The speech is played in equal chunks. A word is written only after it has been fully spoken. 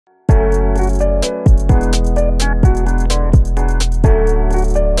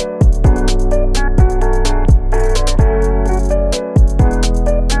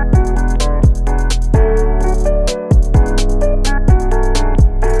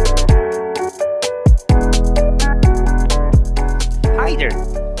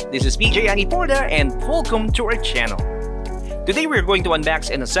PJ Angiporda and welcome to our channel. Today we're going to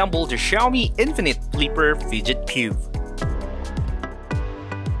unbox and assemble the Xiaomi Infinite Flipper Fidget Cube.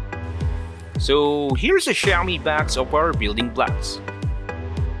 So here's a Xiaomi box of our building blocks.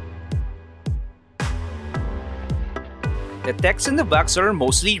 The text in the box are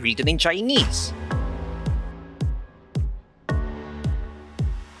mostly written in Chinese.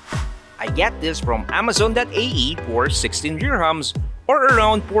 I get this from Amazon.ae for 16 dirhams or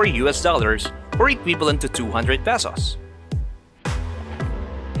around $4 or equivalent to 200 pesos.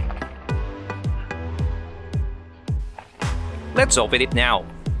 Let's open it now.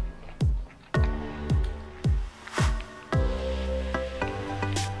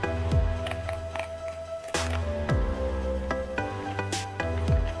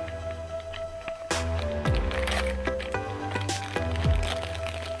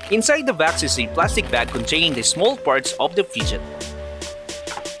 Inside the box is a plastic bag containing the small parts of the fidget.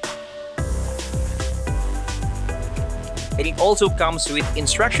 And it also comes with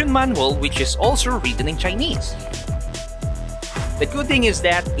instruction manual which is also written in Chinese. The good thing is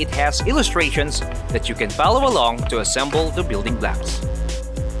that it has illustrations that you can follow along to assemble the building blocks.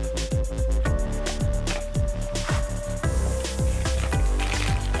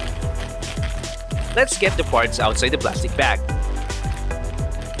 Let's get the parts outside the plastic bag.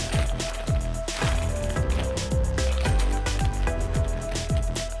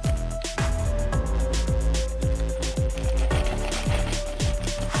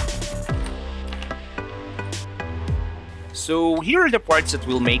 So here are the parts that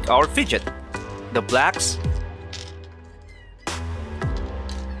will make our fidget. The blocks,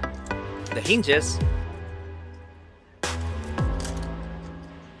 the hinges,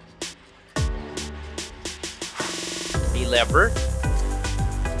 the lever,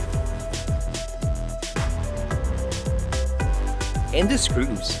 and the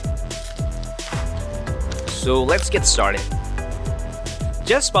screws. So let's get started.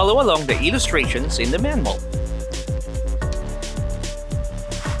 Just follow along the illustrations in the manual.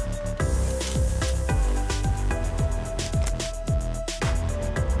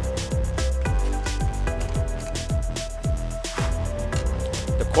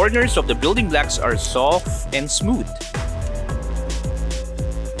 The corners of the building blocks are soft and smooth.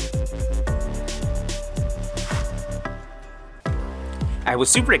 I was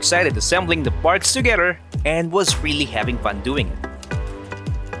super excited assembling the parts together and was really having fun doing it.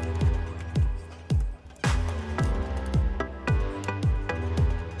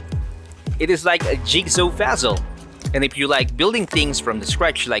 It is like a jigsaw puzzle, and if you like building things from the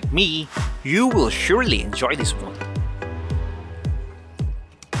scratch like me, you will surely enjoy this one.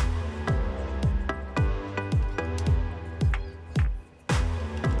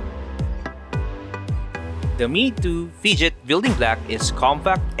 The Mitu Fidget building block is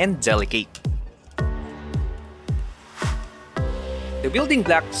compact and delicate. The building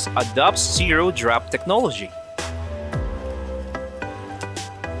blocks adopts zero-drop technology.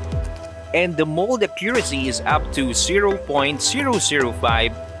 And the mold accuracy is up to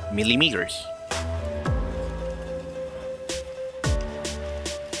 0.005 millimeters.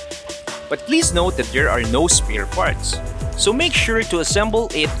 But please note that there are no spare parts. So make sure to assemble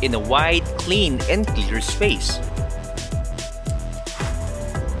it in a wide, clean, and clear space.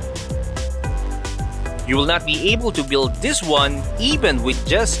 You will not be able to build this one even with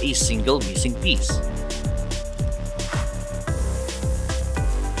just a single missing piece.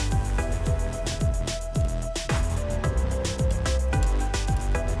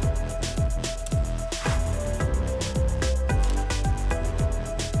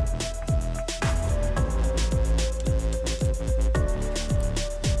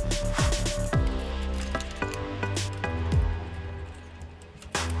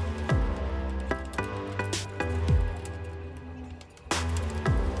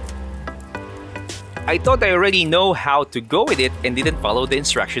 I thought I already know how to go with it and didn't follow the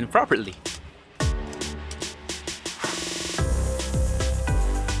instruction properly.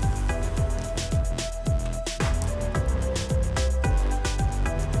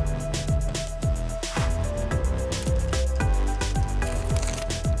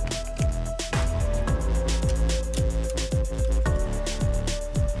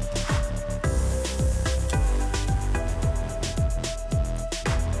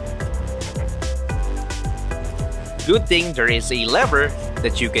 Good thing there is a lever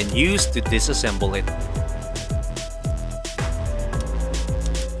that you can use to disassemble it.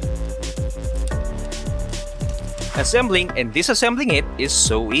 Assembling and disassembling it is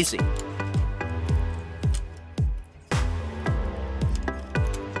so easy.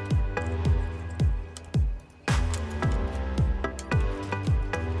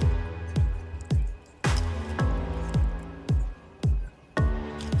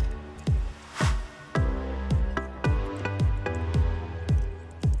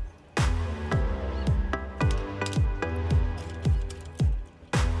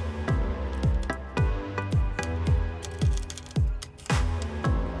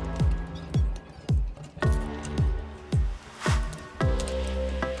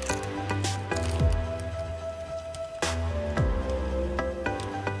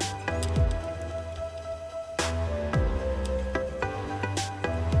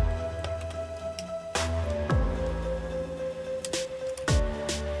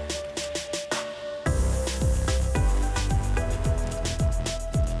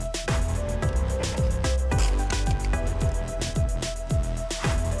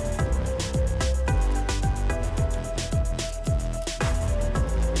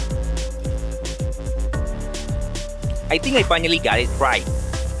 I think I finally got it right.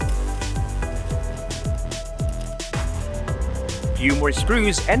 Few more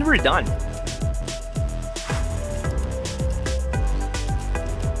screws and we're done.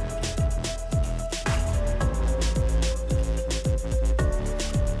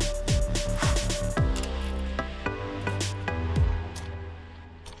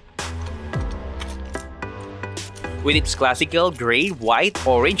 With its classical gray, white,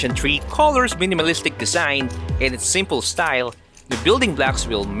 orange, and three colors minimalistic design and its simple style, the building blocks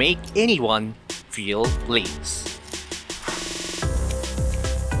will make anyone feel pleased.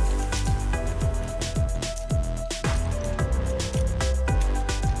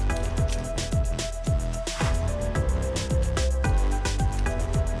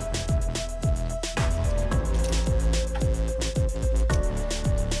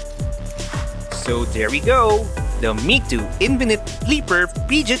 So there we go! The Mitu Infinite Leaper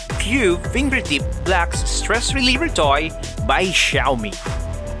Fidget Cube Fingertip Blocks Stress Reliever Toy by Xiaomi.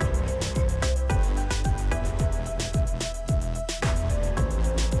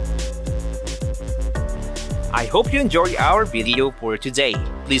 I hope you enjoyed our video for today.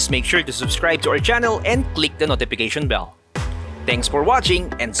 Please make sure to subscribe to our channel and click the notification bell. Thanks for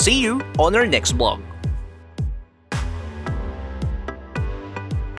watching and see you on our next vlog.